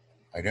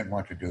 I didn't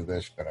want to do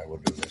this, but I will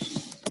do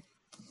this.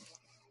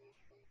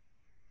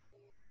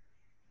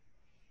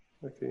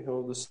 Okay,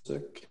 hold a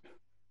sec.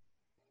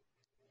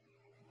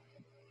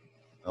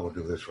 I will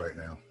do this right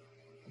now.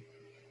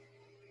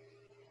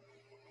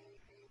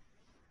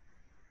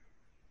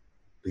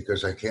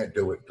 Because I can't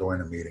do it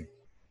during a meeting.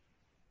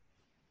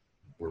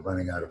 We're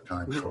running out of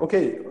time.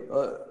 Okay,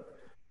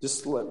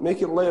 just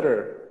make it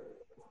later.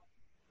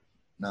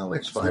 No,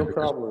 it's fine. No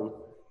problem.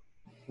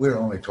 We're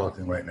only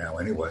talking right now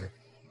anyway.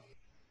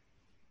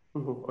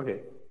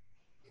 Okay.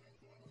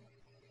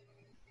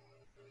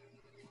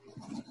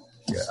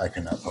 Yeah, I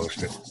cannot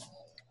post it.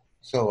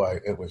 So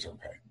it was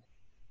okay.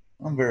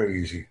 I'm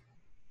very easy.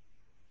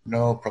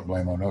 No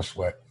problemo, no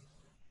sweat.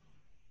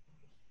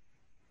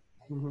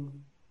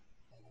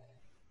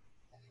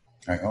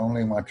 I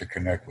only want to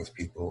connect with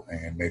people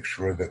and make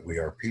sure that we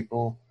are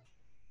people,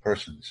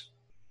 persons,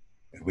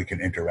 and we can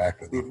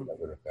interact with each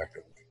other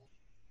effectively.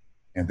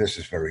 And this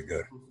is very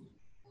good.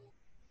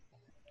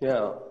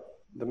 Yeah,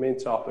 the main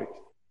topic.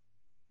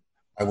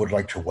 I would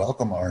like to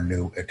welcome our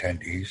new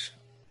attendees,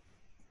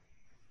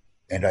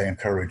 and I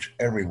encourage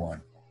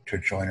everyone to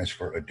join us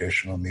for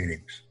additional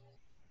meetings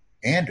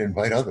and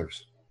invite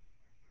others.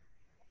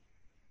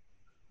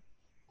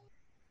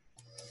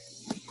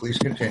 Please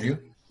continue.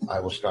 I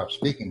will stop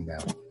speaking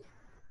now.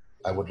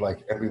 I would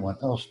like everyone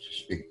else to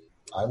speak.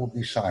 I will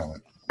be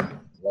silent for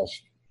the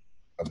rest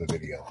of the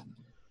video.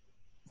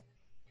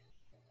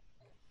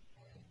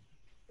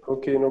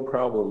 Okay, no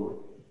problem.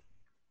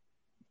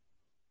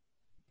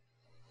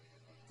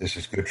 This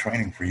is good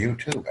training for you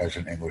too as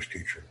an English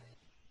teacher.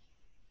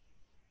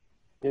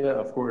 Yeah,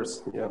 of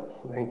course. Yeah,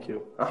 thank you.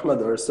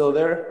 Ahmed, are you still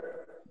there?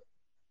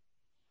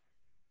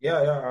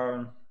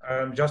 Yeah.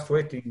 I'm just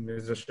waiting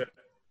with the ship.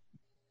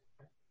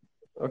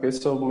 Okay,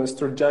 so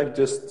Mr. Jack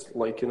just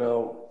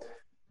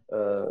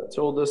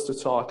told us to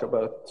talk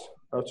about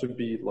how to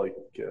be like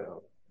a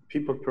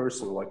people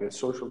person, like a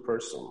social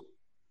person.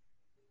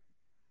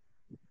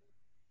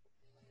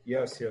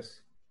 Yes.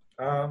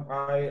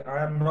 I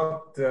am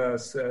not a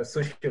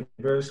social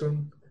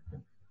person.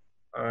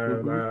 I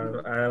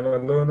am a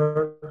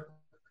loner.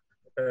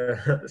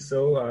 So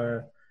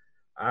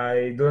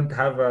I don't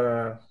have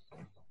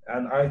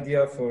an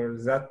idea for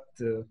that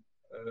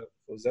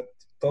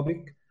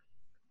topic.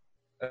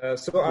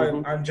 So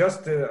I'm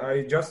just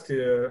I just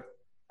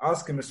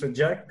ask Mr.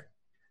 Jack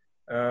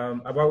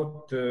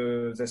about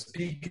the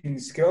speaking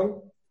skill.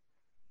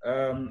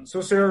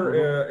 So, sir,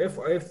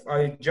 if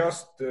I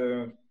just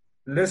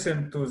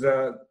listen to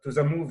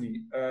the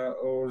movie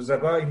or the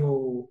guy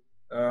who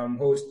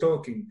is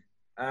talking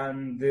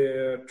and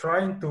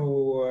trying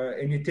to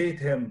imitate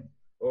him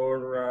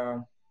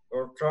or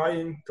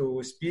trying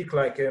to speak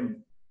like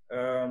him,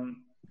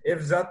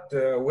 if that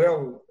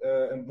will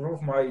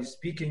improve my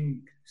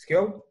speaking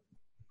skill?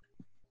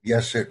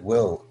 Yes, it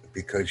will,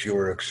 because you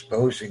are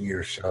exposing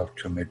yourself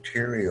to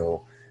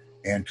material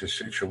and to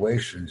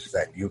situations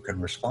that you can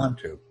respond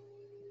to.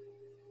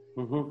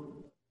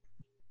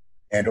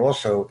 And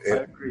also,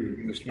 it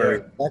is very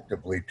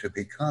effectively to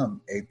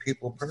become a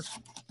people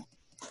person.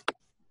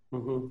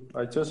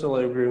 I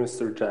totally agree,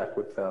 Mr. Jack,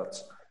 with that.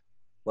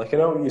 Like,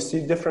 you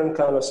see different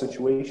kind of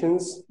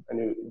situations, and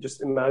you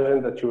just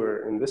imagine that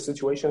you're in this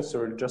situation, so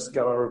you're just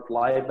gonna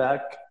reply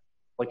back,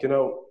 like,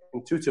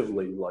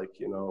 intuitively, like,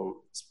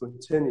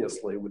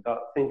 spontaneously,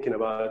 without thinking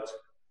about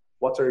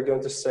what are you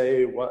going to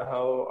say,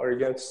 how are you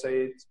going to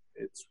say it.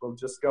 It will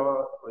just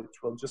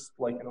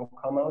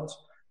come out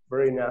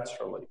very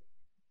naturally.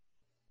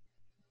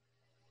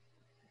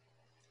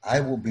 I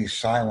will be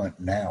silent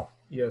now.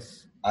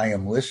 Yes. I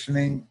am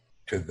listening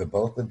to the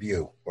both of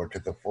you or to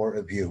the four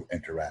of you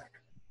interact.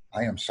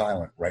 I am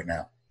silent right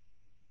now.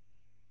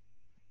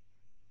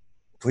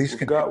 Please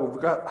continue.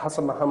 We've got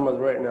Hassan Muhammad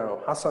right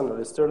now. Hassan, are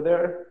you still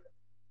there?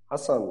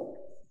 Hassan,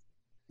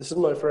 this is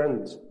my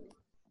friend.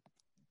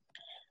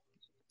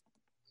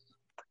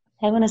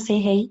 I want to say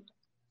hey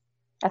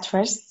at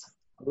first.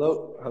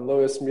 Hello,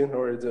 Yasmin.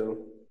 How are you doing?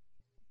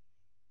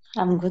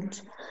 I'm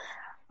good.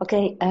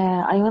 Okay,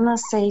 I want to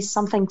say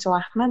something to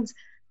Ahmed.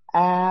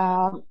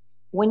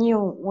 When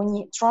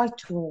you try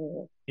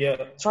to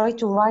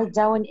write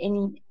down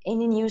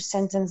any new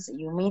sentence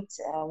you meet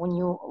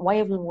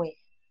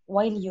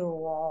while you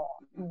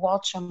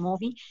watch a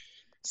movie,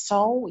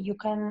 so you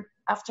can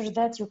after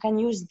that you can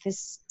use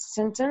this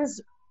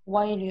sentence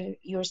while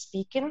you're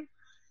speaking.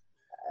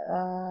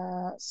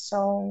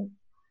 So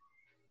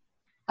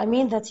I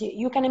mean that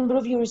you can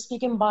improve your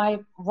speaking by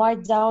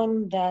write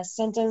down the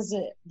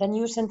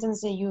new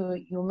sentence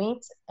you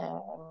meet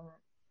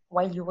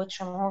while you watch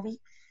a movie.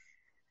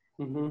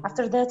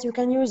 After that, you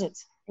can use it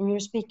in your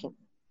speaking.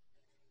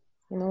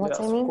 You know what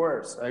I mean? Of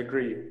course, I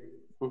agree.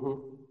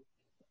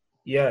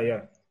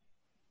 Yeah.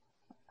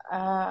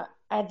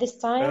 At this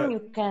time, you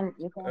can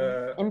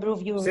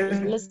improve your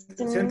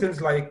listening.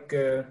 Sentence like.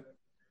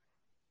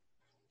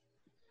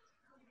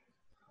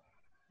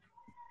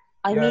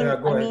 I mean.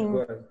 Go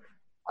ahead.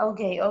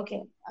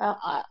 Okay.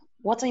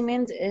 What I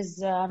meant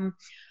is,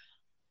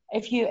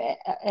 if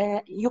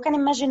you can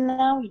imagine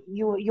now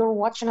you're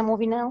watching a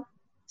movie now,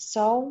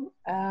 so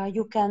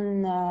you can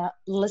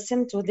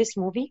listen to this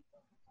movie.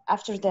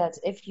 After that,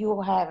 if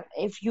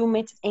you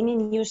meet any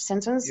new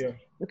sentence,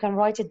 you can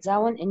write it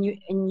down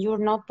in your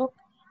notebook.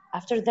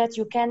 After that,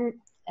 you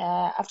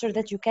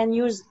can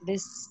use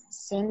this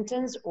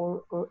sentence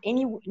or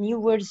any new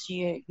words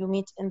you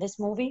meet in this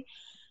movie.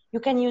 You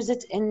can use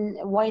it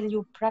while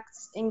you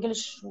practice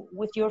English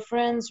with your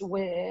friends,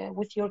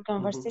 with your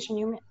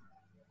conversation.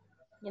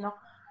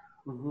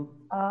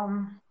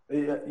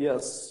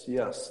 Yes.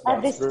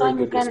 At this time,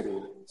 you can.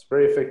 It's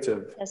very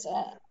effective.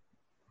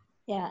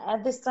 Yes,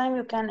 at this time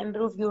you can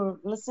improve your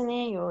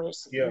listening,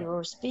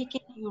 your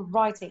speaking, your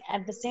writing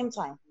at the same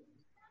time.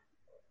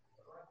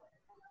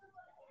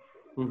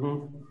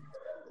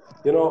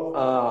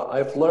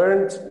 I've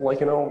learned,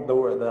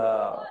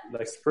 the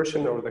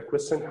expression or the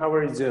question, how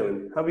are you doing?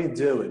 How are you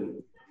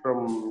doing? From,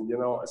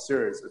 a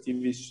series, a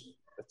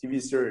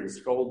TV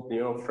series called,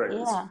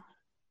 Friends.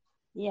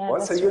 Yeah.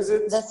 Once I use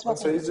it,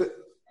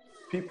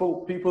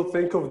 people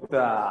think of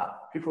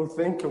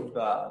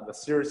the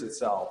series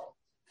itself.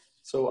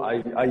 So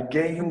I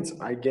gained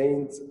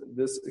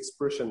this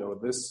expression or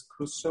this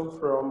question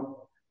from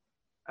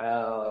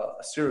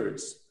a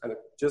series, and it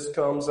just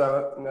comes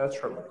out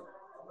naturally.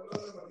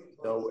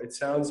 So it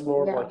sounds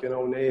more like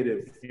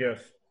native. Yes.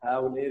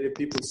 How native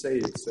people say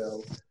it.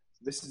 So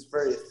this is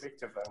very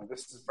effective, and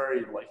this is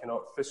very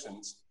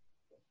efficient.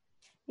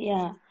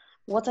 Yeah,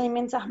 what I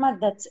meant, Ahmad,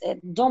 that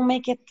don't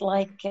make it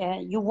like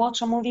you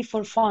watch a movie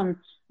for fun.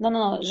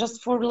 No,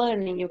 just for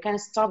learning. You can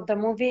stop the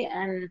movie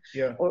and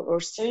Yeah. or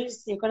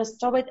series. You can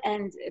stop it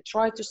and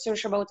try to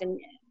search about it.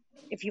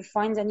 If you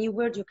find a new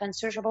word, you can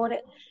search about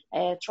it.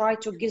 Try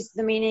to guess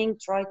the meaning.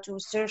 Try to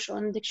search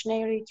on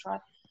dictionary.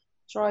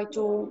 Try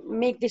to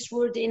make this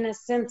word in a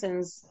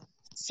sentence.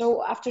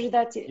 So after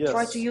that,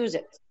 try to use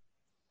it.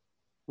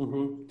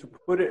 To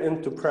put it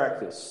into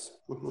practice.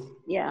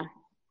 Yeah.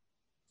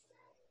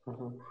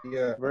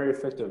 Yeah. Very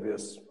effective.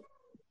 Yes.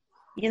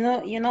 You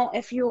know,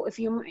 if you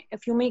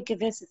make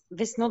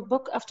this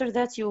notebook, after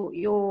that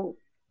you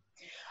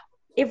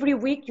every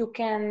week you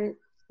can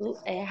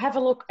have a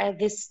look at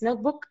this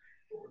notebook.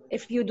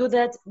 If you do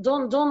that,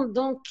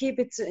 don't keep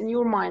it in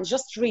your mind.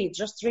 Just read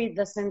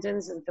the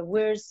sentence and the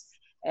words.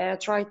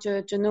 Try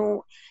to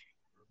know.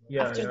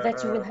 Yeah. After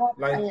that, you will have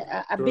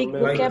a big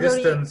like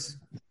vocabulary. Distance.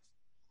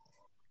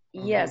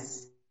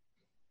 Yes.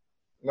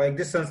 Like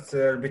distance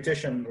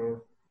repetition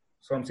or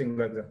something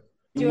like that.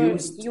 You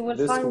will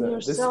find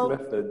yourself.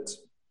 This method.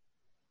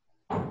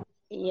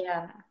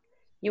 Yeah.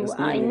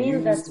 I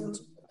mean that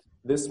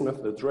this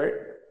method, right?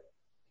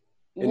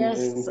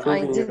 Yes,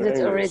 I did it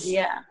already.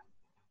 Yeah.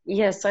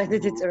 Yes, I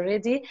did it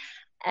already.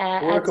 Who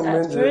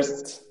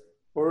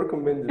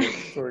recommended it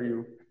for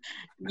you?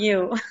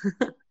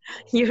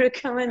 You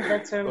recommend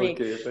that for me.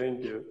 Okay,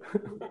 thank you.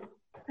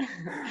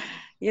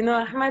 You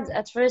know, Ahmed,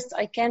 at first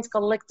I can't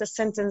collect a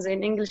sentence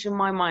in English in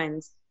my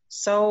mind.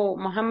 So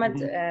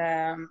Muhammad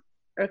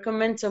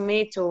recommend to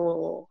me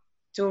to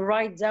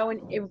write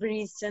down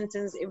every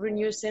sentence, every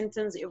new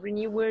sentence, every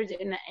new word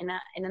in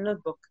a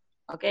notebook.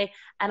 Okay,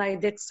 and I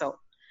did so.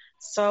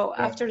 So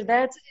after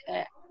that,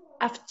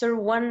 after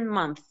 1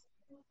 month,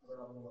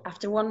 I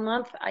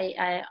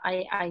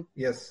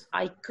yes,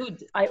 I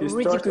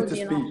already could,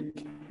 you know.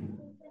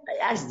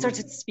 I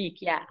started to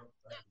speak, yeah.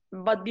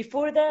 But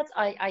before that,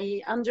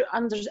 I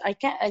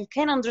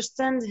can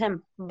understand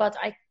him, but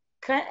I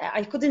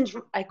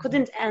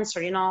couldn't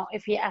answer. You know,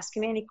 if he asked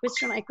me any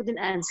question, I couldn't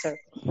answer.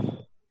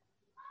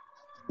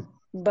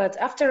 But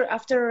after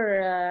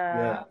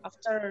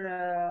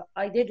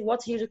I did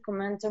what he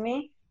recommended to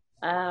me,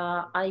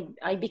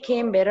 I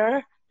became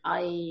better.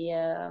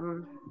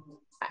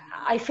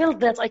 I felt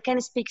that I can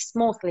speak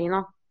smoothly, you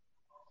know.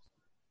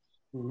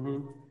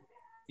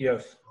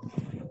 Yes.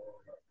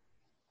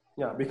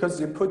 Yeah, because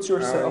you put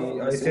yourself in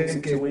the same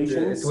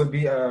situations. It will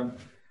be a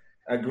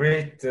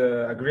great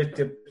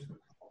tip.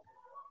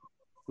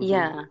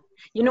 Yeah,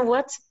 you know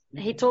what?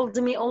 He told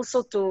me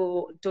also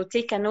to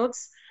take a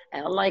notes,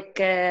 like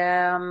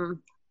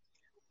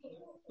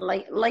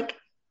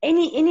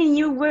any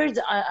new word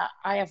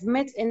I have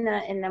met in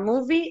a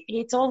movie.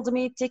 He told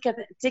me take it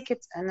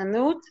in a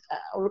note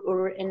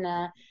or in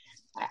a.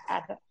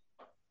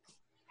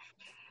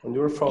 On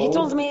your phone. He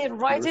told me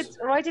write it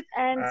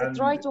and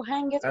try to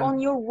hang it on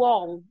your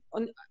wall,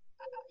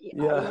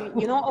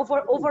 you know,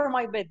 over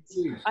my bed.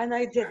 And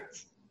I did.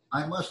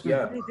 I must have.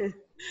 Yeah. I did.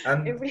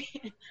 And every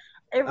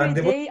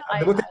day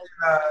I put it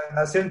in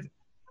a sentence.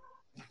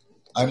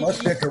 I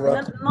must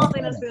interrupt. Not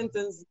in a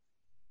sentence.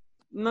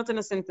 Not in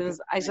a sentence.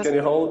 I just. Can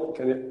you hold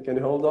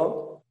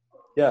on?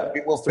 Yeah.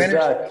 We will finish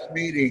this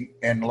meeting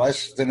in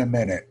less than a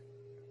minute.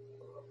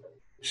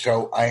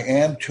 So I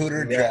am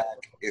Tutor Jack.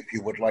 If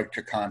you would like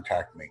to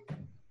contact me,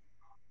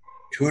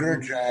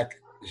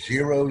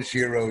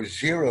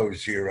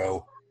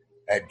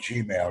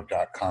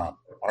 tutorjack0000@gmail.com.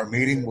 Our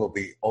meeting will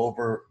be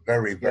over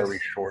very, very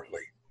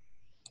shortly.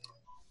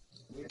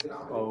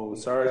 Oh,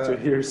 sorry to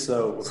hear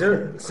so.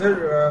 Sir,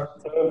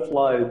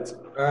 flight.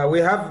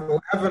 We have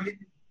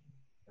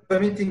a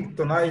meeting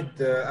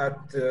tonight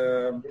at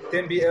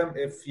 10 p.m.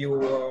 If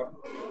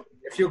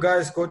you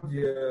guys could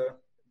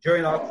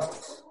join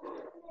us.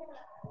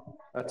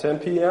 At 10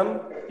 p.m.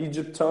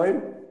 Egypt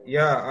time?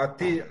 Yeah, at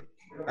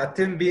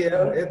 10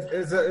 p.m.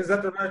 Is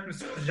that right,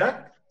 Mr.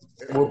 Jack?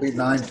 It will be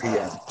 9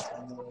 p.m.